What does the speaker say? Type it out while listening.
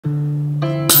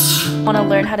Want to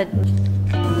learn how to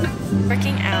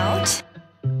working out.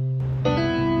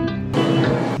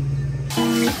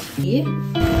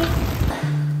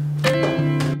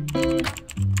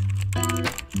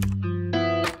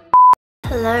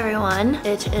 Hello everyone,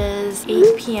 it is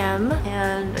 8 p.m.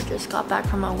 and I just got back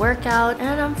from a workout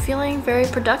and I'm feeling very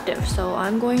productive. So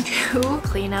I'm going to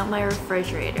clean out my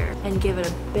refrigerator and give it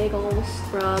a big old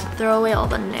scrub. Throw away all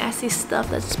the nasty stuff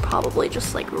that's probably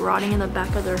just like rotting in the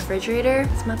back of the refrigerator.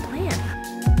 It's my plan.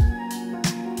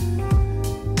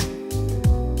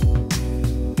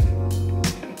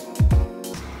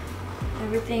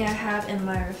 Everything I have in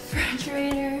my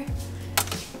refrigerator.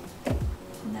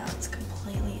 Now it's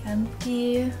completely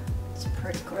empty. It's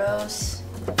pretty gross.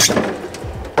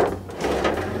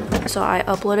 So I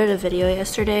uploaded a video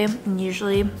yesterday and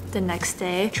usually the next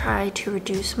day I try to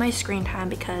reduce my screen time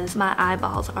because my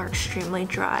eyeballs are extremely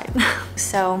dry.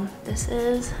 So this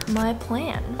is my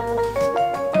plan.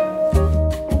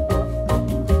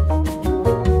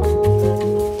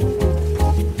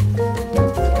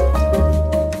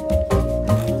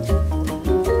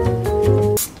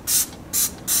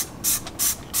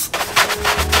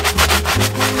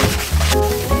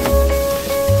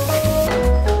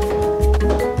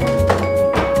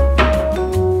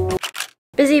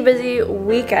 Busy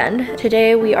weekend.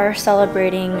 Today we are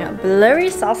celebrating Blurry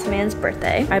Sauce Man's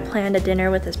birthday. I planned a dinner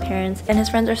with his parents and his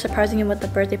friends are surprising him with a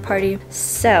birthday party.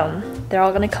 So they're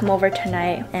all gonna come over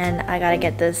tonight and I gotta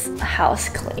get this house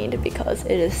cleaned because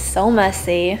it is so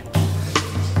messy.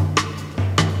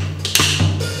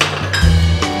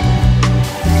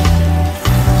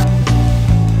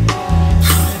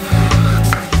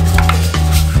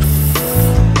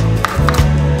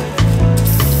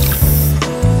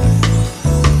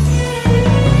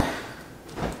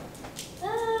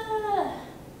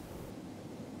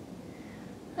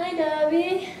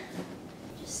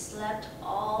 Just slept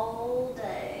all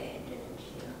day, didn't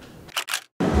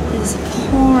you? It's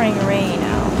pouring rain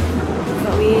out,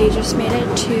 but we just made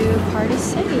it to Party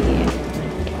City.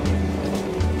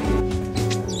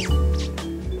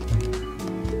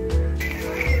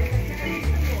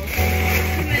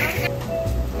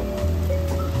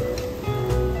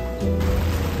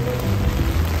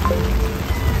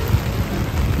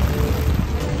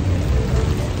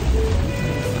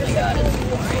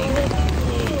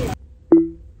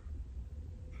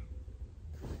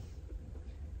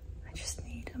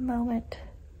 Moment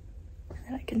and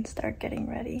then I can start getting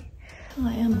ready.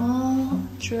 I am all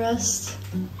dressed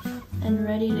and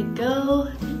ready to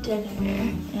go to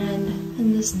dinner, and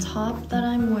in this top that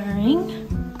I'm wearing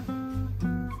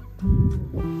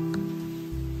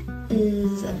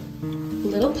is a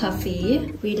little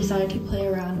puffy. We decided to play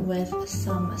around with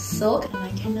some silk and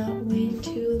I cannot wait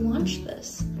to launch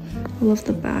this. I love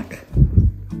the back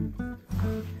and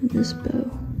this bow.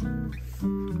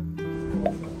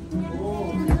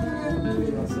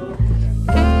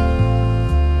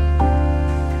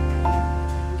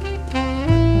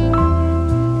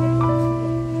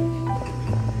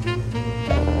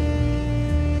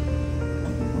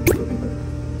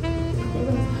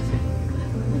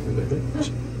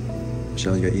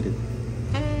 Michelle, you gotta eat it.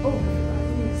 Oh,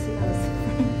 let me see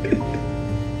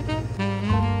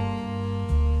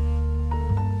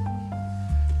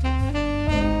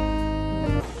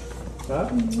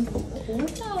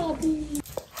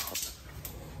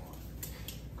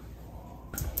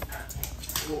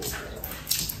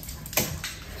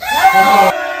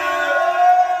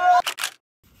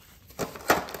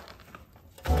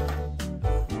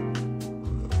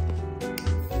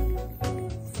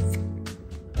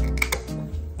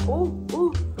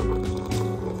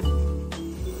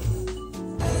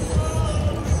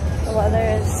The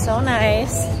weather is so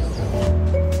nice.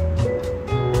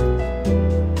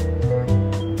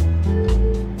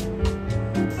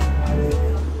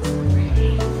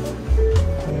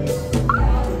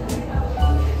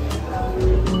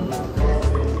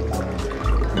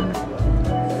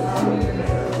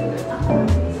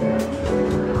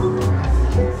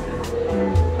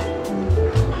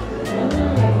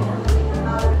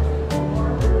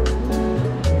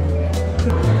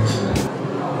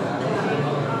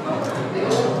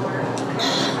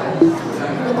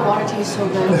 The water tastes so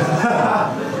good.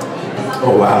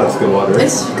 Oh wow, that's good water.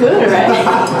 It's good,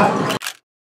 right?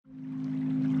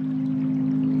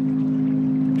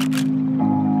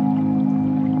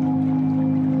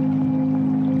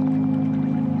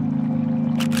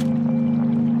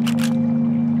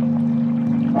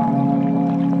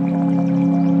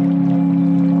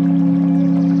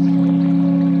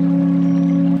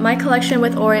 My collection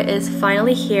with Aura is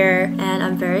finally here and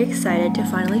I'm very excited to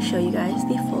finally show you guys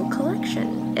the full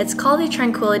collection. It's called the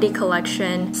Tranquility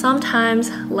Collection.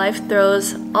 Sometimes life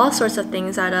throws all sorts of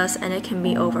things at us and it can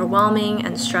be overwhelming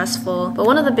and stressful, but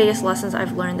one of the biggest lessons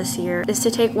I've learned this year is to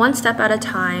take one step at a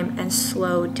time and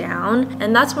slow down,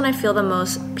 and that's when I feel the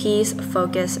most peace,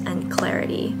 focus, and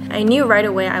clarity. I knew right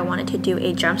away I wanted to do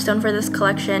a gemstone for this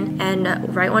collection,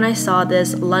 and right when I saw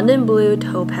this London Blue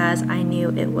Topaz, I knew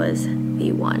it was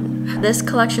the one. This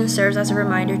collection serves as a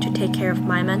reminder to take care of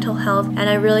my mental health, and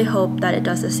I really hope that it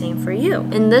does the same for you.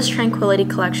 In this Tranquility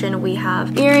Collection, we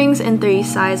have earrings in 3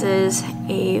 sizes,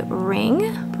 a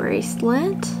ring,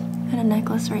 bracelet, and a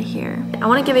necklace right here. I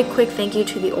want to give a quick thank you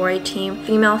to the Ori team.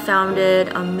 Female founded,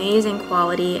 amazing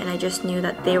quality, and I just knew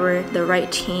that they were the right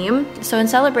team. So in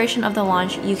celebration of the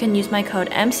launch, you can use my code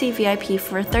MCVIP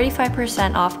for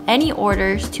 35% off any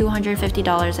orders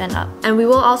 $250 and up. And we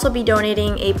will also be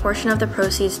donating a portion of the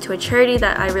proceeds to a charity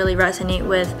that I really resonate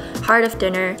with, Heart of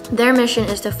Dinner. Their mission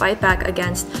is to fight back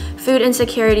against food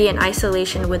insecurity and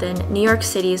isolation within New York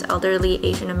City's elderly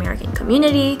Asian American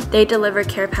community. They deliver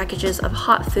care packages of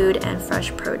hot food and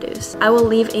fresh produce. I will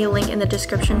leave a link in the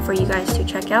description for you guys to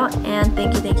check out, and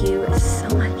thank you so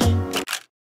much.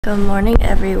 Good morning,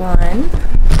 everyone.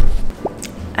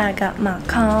 I got my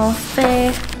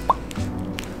coffee.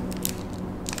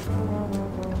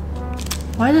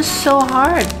 Why is this so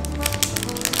hard?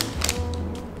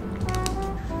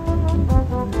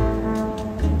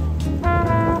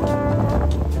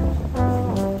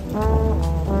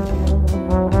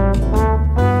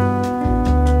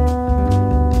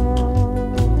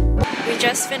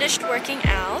 Just finished working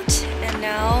out and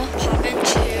now pop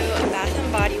into Bath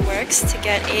 & Body Works to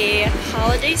get a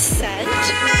holiday scent.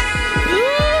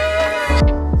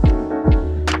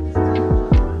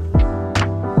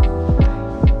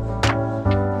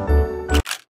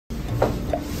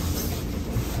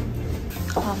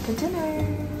 Off to dinner.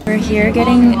 We're here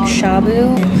getting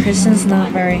shabu and Kristen's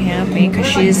not very happy because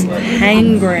she's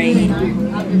hangry.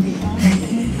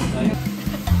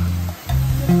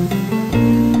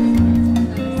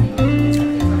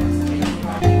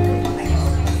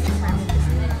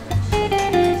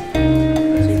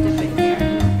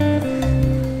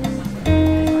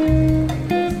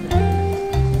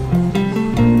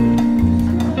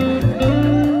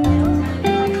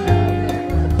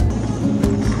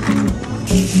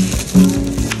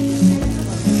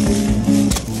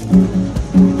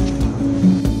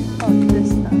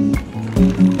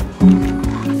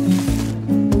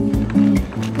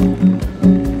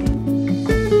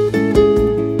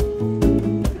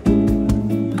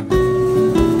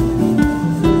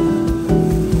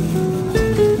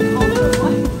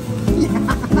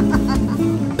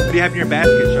 What do you have in your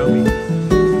basket? Show me.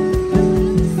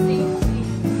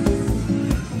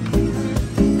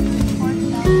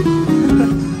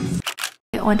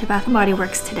 I went to Bath & Body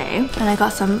Works today and I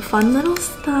got some fun little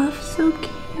stuff, so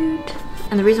cute.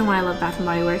 And the reason why I love Bath &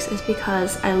 Body Works is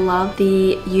because I love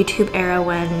the YouTube era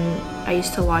when I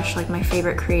used to watch like my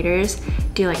favorite creators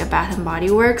do like a Bath &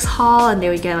 Body Works haul, and they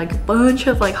would get like a bunch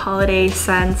of like holiday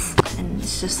scents, and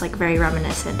it's just like very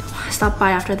reminiscent. I stopped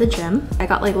by after the gym. I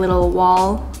got like little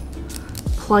wall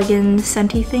plug-in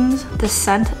scenty things. The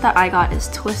scent that I got is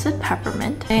Twisted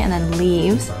Peppermint, okay, and then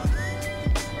Leaves. I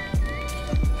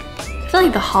feel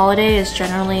like the holiday is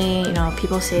generally, you know,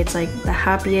 people say it's like the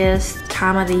happiest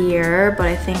time of the year, but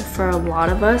I think for a lot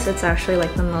of us, it's actually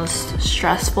like the most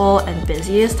stressful and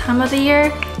busiest time of the year.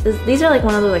 These are like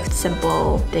one of the like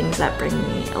simple things that bring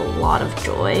me a lot of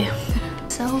joy.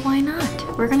 So why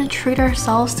not? We're gonna treat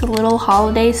ourselves to little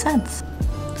holiday scents.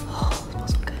 Oh, it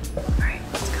smells so good. All right,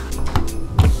 let's go.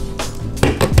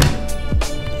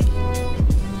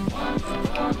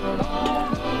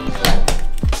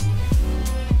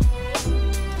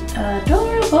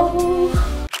 Adorable.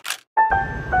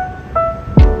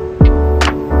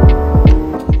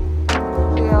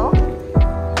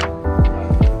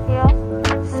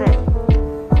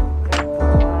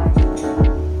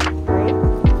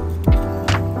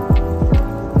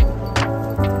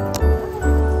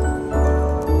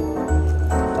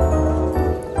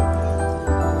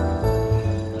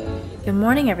 Good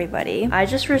morning, everybody. I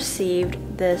just received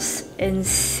this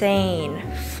insane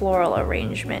floral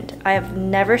arrangement. I have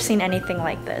never seen anything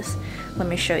like this. Let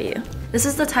me show you. This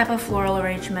is the type of floral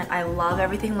arrangement I love.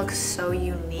 Everything looks so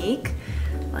unique.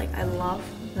 Like, I love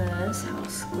this, how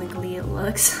squiggly it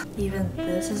looks. Even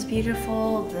this is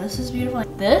beautiful. This is beautiful.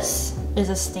 Like, this is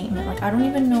a statement. Like, I don't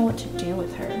even know what to do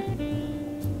with her.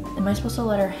 Am I supposed to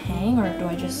let her hang, or do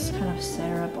I just kind of set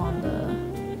her up on the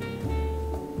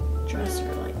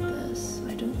dresser like this?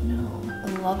 I don't know. I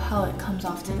love how it comes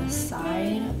off to the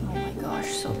side. Oh my gosh,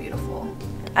 so beautiful.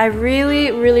 I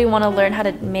really want to learn how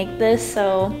to make this.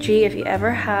 So G, if you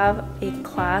ever have a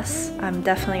class, I'm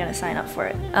definitely gonna sign up for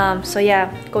it. So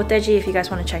yeah, goteji if you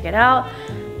guys want to check it out.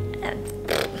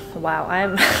 And wow,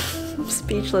 I'm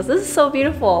speechless. This is so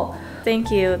beautiful.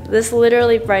 Thank you. This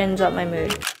literally brightens up my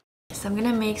mood. So I'm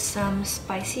gonna make some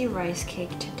spicy rice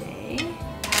cake today.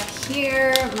 I have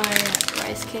here my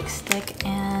rice cake stick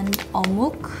and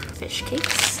omuk fish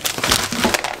cakes.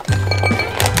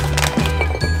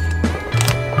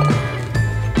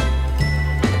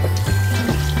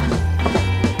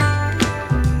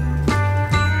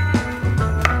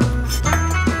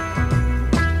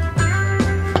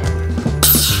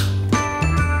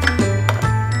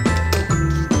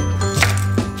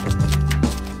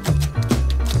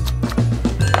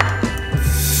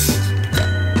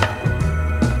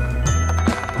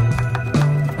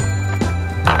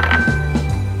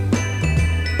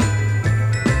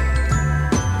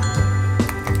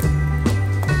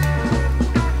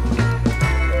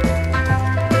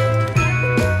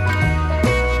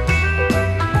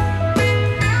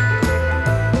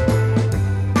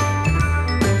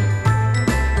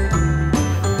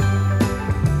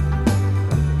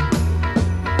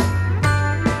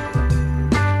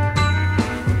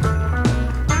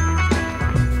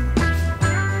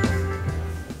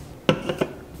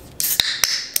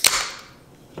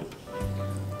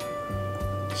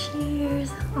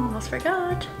 Cheers! Almost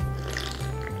forgot.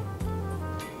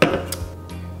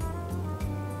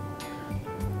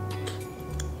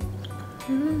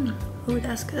 Ooh,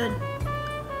 that's good.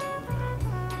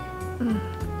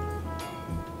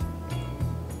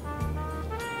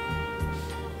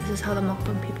 This is how the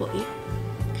mukbang people eat.